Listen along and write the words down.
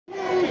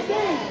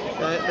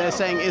They're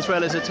saying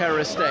Israel is a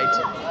terrorist state.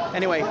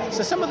 Anyway,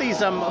 so some of these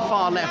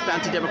far-left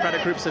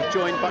anti-democratic groups have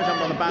jumped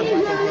on the bandwagon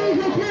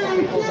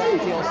here. People's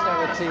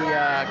anti-austerity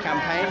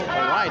campaign.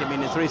 All right, I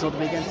mean, it's reasonable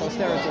to be against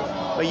austerity,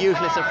 but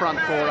usually it's a front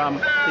for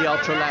the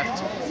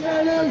ultra-left.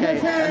 Okay,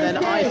 and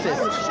then ISIS,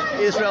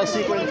 Israel's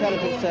Secret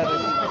Intelligence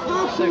Service,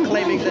 so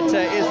claiming that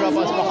Israel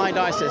was behind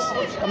ISIS.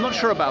 I'm not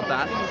sure about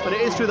that, but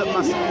it is true that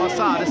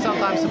Mossad has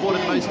sometimes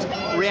supported the most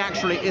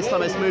reactionary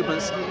Islamist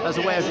movements as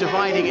a way of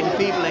dividing,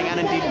 enfeebling, and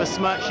indeed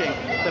besmirching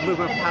the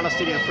movement for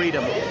Palestinian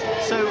freedom.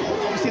 So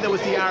you see, there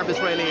was the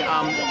Arab-Israeli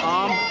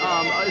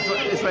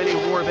Israeli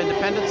War of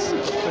Independence,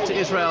 but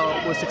Israel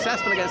was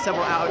successful against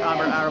several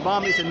Arab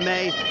armies in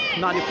May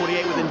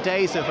 1948, within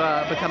days of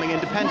becoming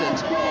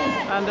independent.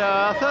 And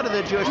a third of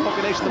the Jewish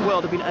population of the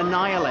world had been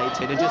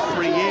annihilated in just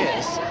 3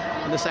 years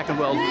in the Second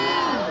World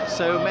War.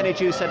 So many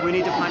Jews said, we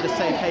need to find a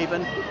safe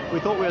haven. We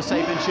thought we were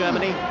safe in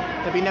Germany.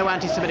 There'd be no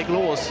anti-Semitic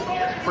laws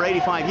for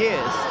 85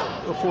 years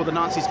before the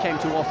Nazis came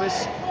to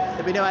office.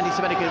 There'd be no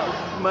anti-Semitic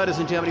murders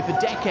in Germany for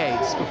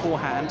decades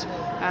beforehand.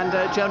 And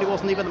Germany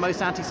wasn't even the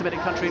most anti-Semitic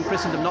country in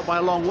Christendom, not by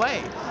a long way,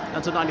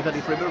 until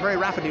 1933, but very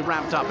rapidly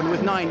ramped up. And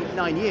with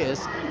nine years,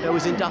 there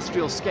was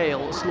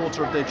industrial-scale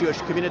slaughter of the Jewish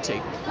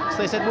community. So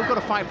they said, we've got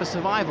to fight for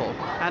survival.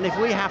 And if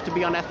we have to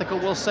be unethical,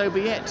 well, so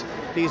be it.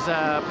 These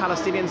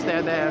Palestinians,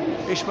 they're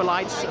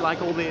Ishmaelites,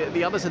 like all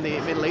the others in the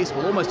Middle East,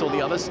 well, almost all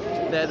the others.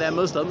 They're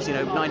Muslims,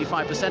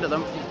 95% of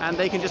them, and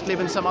they can just live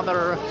in some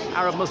other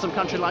Arab Muslim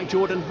country like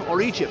Jordan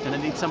or Egypt, and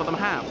indeed some of them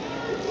have.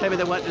 Claiming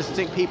they weren't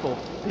distinct people.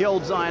 The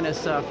old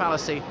Zionist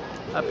fallacy,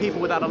 people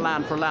without a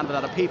land for a land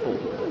without a people.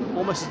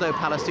 Almost as though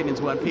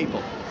Palestinians weren't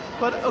people.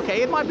 But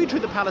okay, it might be true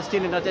that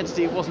Palestinian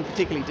identity wasn't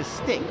particularly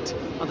distinct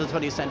until the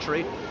 20th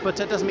century, but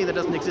it doesn't mean that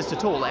it doesn't exist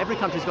at all. Every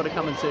country's got to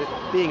come into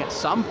being at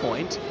some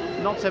point.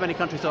 Not so many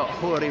countries are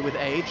hoary with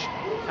age.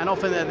 And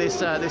often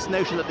this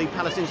notion that the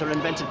Palestinians are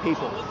invented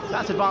people.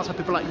 That's advanced by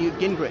people like Newt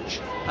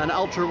Gingrich, an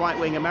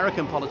ultra-right-wing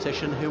American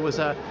politician who was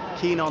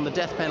keen on the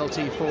death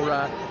penalty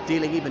for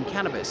dealing even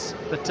cannabis.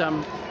 But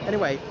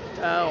anyway,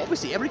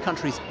 obviously every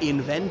country's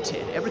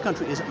invented. Every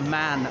country is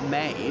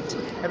man-made.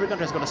 Every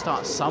country has got to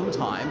start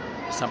sometime.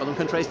 Some of them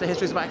can trace their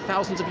histories back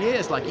thousands of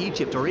years, like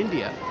Egypt or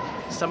India.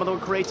 Some of them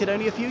were created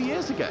only a few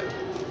years ago.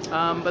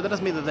 But that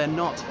doesn't mean that they're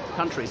not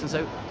countries. And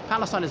so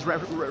Palestine is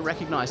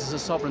recognized as a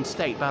sovereign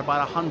state by about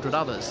 100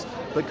 others,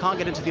 but can't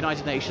get into the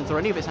United Nations or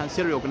any of its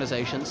ancillary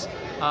organizations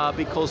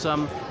because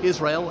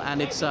Israel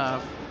and its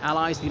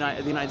allies, the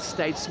United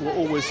States, will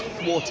always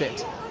thwart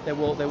it. They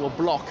will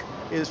block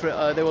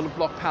Israel. They will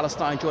block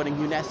Palestine joining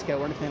UNESCO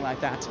or anything like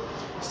that.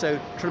 So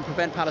trying to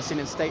prevent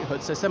Palestinian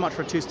statehood. So much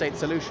for a two-state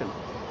solution.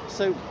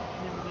 So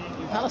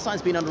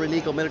Palestine's been under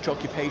illegal military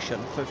occupation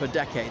for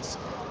decades.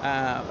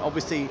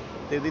 Obviously,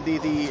 the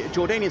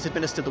Jordanians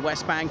administered the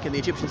West Bank and the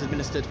Egyptians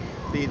administered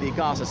the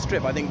Gaza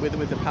Strip, I think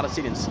with the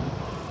Palestinians'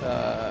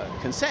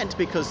 consent,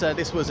 because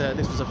this was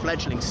a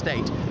fledgling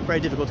state. Very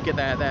difficult to get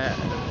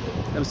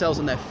themselves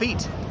on their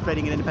feet,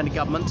 creating an independent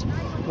government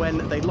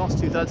when they lost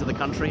 2/3 of the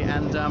country,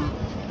 and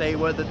they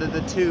were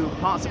the two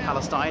parts of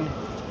Palestine,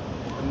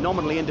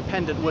 nominally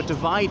independent, were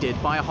divided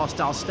by a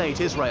hostile state,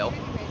 Israel.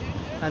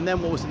 And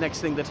then what was the next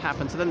thing that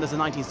happened? So then there's the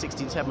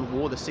 1967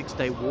 war, the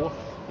Six-Day War,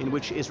 in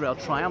which Israel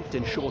triumphed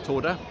in short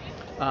order.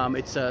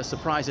 It's a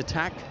surprise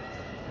attack.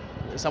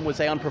 Some would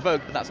say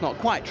unprovoked, but that's not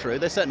quite true.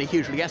 They certainly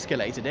hugely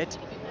escalated it.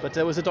 But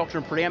there was a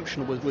doctrine of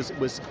preemption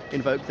was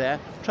invoked there.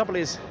 Trouble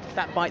is,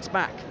 that bites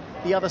back.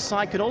 The other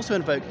side could also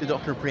invoke the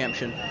doctrine of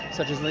preemption,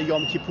 such as the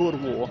Yom Kippur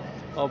War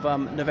of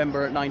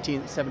November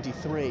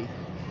 1973.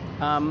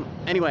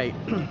 Anyway,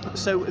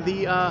 so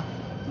the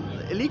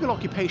illegal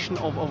occupation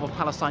of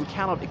Palestine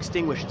cannot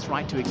extinguish its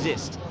right to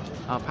exist.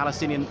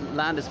 Palestinian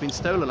land has been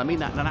stolen. I mean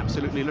that in an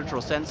absolutely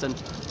literal sense, and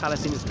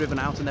Palestinians driven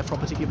out and their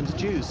property given to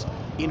Jews.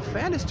 In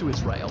fairness to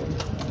Israel,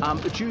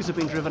 the Jews have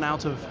been driven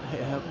out of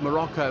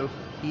Morocco,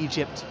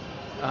 Egypt,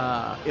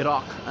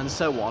 Iraq, and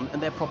so on, and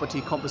their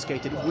property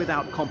confiscated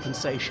without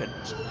compensation.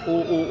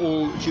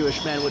 All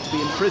Jewish men were to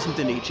be imprisoned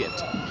in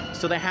Egypt,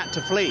 so they had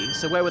to flee.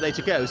 So where were they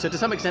to go? So to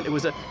some extent it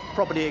was a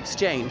property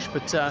exchange,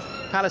 but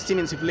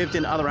Palestinians who've lived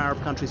in other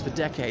Arab countries for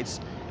decades,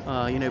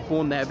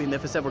 born there, been there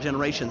for several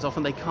generations,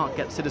 often they can't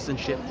get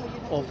citizenship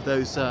of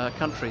those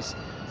countries.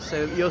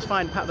 So you'll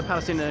find the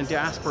Palestinian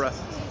diaspora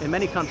in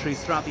many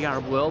countries throughout the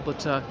Arab world,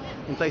 but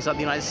in places like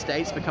the United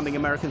States, becoming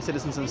American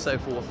citizens and so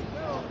forth.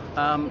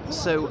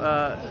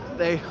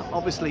 They're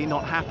obviously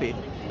not happy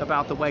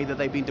about the way that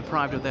they've been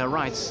deprived of their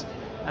rights.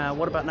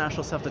 What about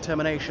national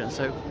self-determination?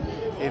 So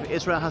if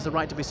Israel has the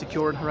right to be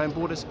secure in her own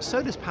borders,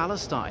 so does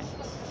Palestine.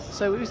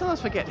 So we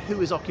sometimes forget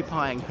who is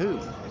occupying whom.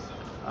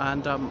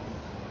 And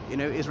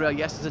Israel,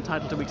 yes, is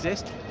entitled to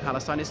exist.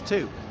 Palestine is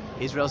too.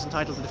 Israel's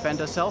entitled to defend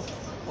herself.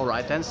 All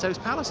right, then, so is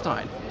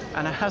Palestine.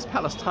 And as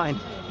Palestine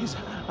is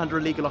under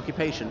illegal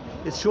occupation,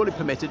 it's surely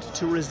permitted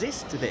to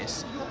resist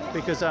this,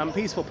 because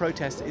peaceful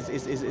protest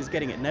is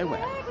getting it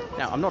nowhere.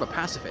 Now, I'm not a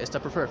pacifist. I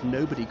prefer if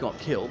nobody got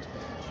killed.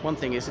 One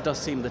thing is, it does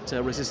seem that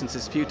resistance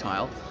is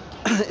futile.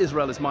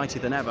 Israel is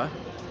mightier than ever.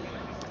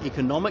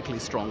 economically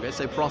stronger. It's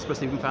so prosperous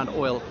they even found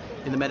oil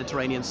in the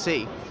Mediterranean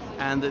Sea.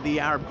 And the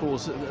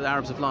Arabs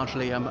have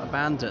largely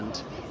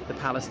abandoned the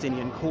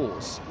Palestinian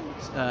cause.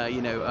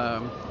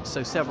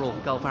 So several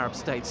Gulf Arab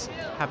states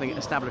having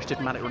established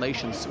diplomatic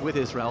relations with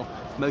Israel,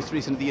 most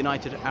recently the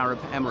United Arab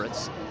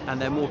Emirates,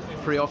 and they're more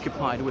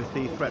preoccupied with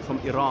the threat from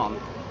Iran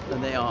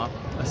than they are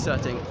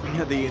asserting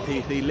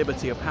the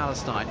liberty of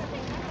Palestine.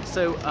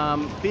 So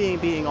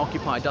being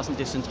occupied doesn't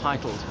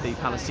disentitle the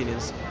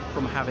Palestinians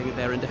from having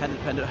their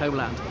independent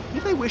homeland.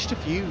 If they wish to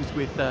fuse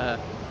with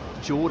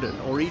Jordan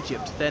or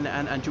Egypt, then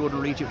and Jordan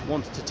or Egypt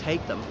wanted to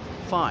take them,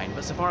 fine.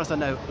 But so far as I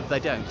know, they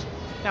don't.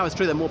 Now it's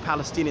true there are more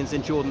Palestinians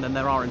in Jordan than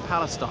there are in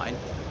Palestine,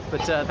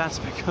 but that's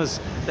because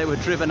they were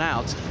driven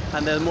out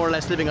and they're more or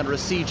less living under a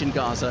siege in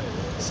Gaza.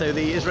 So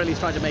the Israelis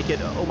trying to make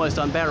it almost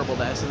unbearable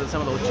there, so that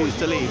some of them will choose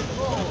to leave.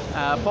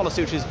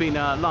 Policy which has been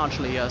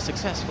largely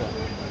successful.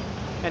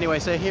 Anyway,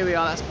 so here we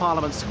are. That's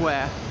Parliament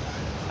Square,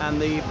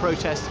 and the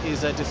protest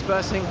is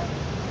dispersing.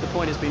 The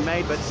point has been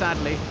made, but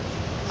sadly,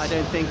 I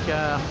don't think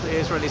the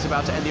Israelis are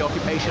about to end the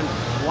occupation.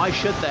 Why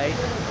should they?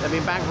 They've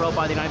been bankrolled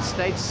by the United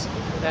States.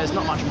 There's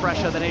not much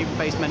pressure. They don't even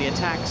face many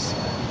attacks.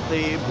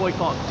 The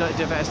boycott,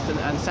 divest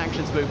and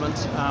sanctions movement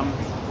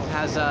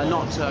has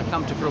not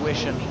come to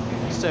fruition.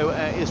 So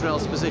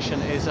Israel's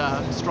position is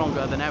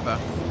stronger than ever.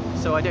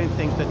 So I don't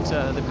think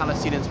that the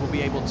Palestinians will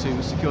be able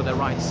to secure their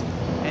rights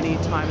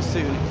anytime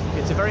soon.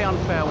 It's a very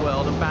unfair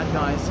world, and bad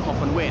guys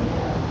often win.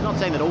 I'm not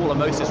saying that all or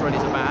most Israelis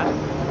are bad,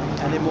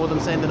 and they're more than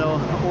saying that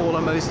all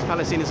or most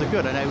Palestinians are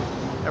good. I know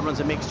everyone's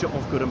a mixture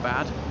of good and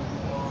bad.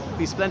 It'd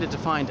be splendid to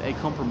find a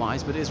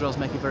compromise, but Israel's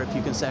making very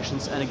few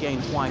concessions, and again,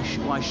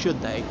 why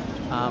should they?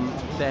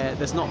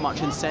 There's not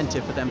much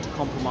incentive for them to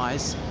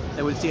compromise.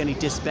 They wouldn't see any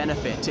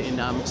disbenefit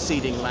in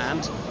ceding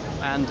land,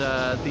 and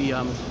the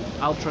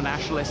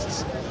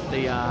ultra-nationalists,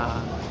 the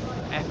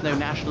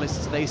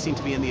ethno-nationalists, they seem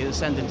to be in the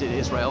ascendant in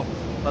Israel,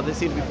 but they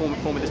seem to be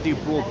forming this new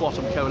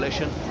broad-bottom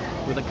coalition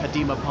with the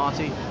Kadima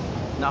party,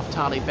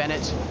 Naftali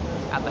Bennett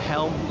at the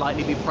helm,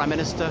 likely to be Prime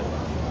Minister.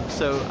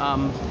 So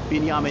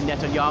Benjamin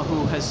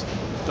Netanyahu has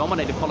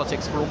dominated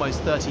politics for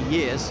almost 30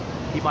 years.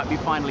 He might be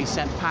finally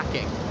sent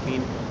packing. I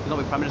mean, he's not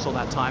been Prime Minister all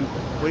that time.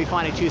 Will he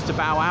finally choose to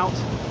bow out?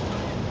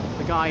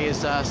 The guy is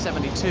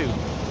 72.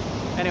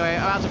 Anyway,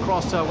 I'm about to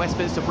cross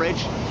Westminster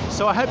Bridge.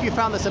 So I hope you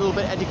found this a little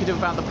bit educative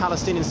about the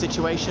Palestinian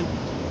situation.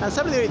 And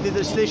some of the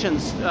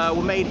decisions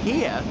were made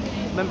here.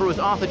 Remember, it was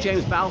Arthur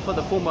James Balfour,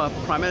 the former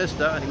Prime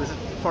Minister, and he was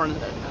Foreign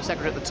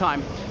Secretary at the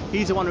time.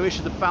 He's the one who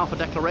issued the Balfour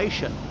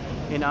Declaration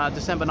in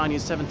December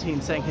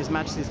 1917, saying His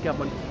Majesty's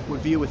government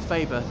would view with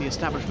favour the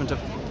establishment of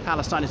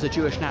Palestine as a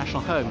Jewish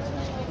national home,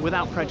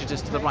 without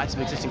prejudice to the rights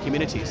of existing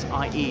communities,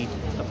 i.e.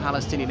 the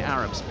Palestinian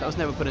Arabs. That was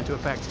never put into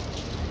effect.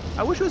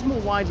 I wish it was more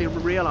widely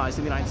realised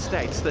in the United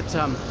States that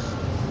some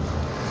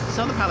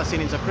of the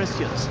Palestinians are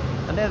Christians,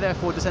 and they're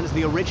therefore descendants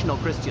of the original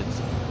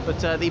Christians. But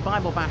the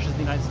Bible bashers in the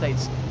United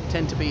States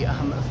tend to be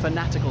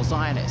fanatical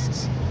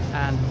Zionists,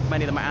 and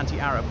many of them are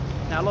anti-Arab.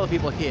 Now, a lot of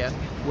people here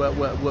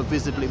were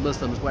visibly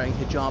Muslims, wearing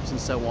hijabs and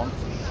so on,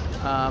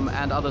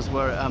 and others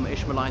were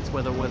Ishmaelites,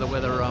 whether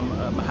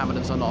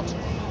Mohammedans or not.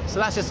 So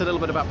that's just a little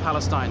bit about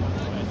Palestine.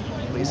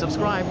 Please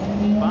subscribe.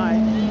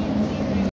 Bye.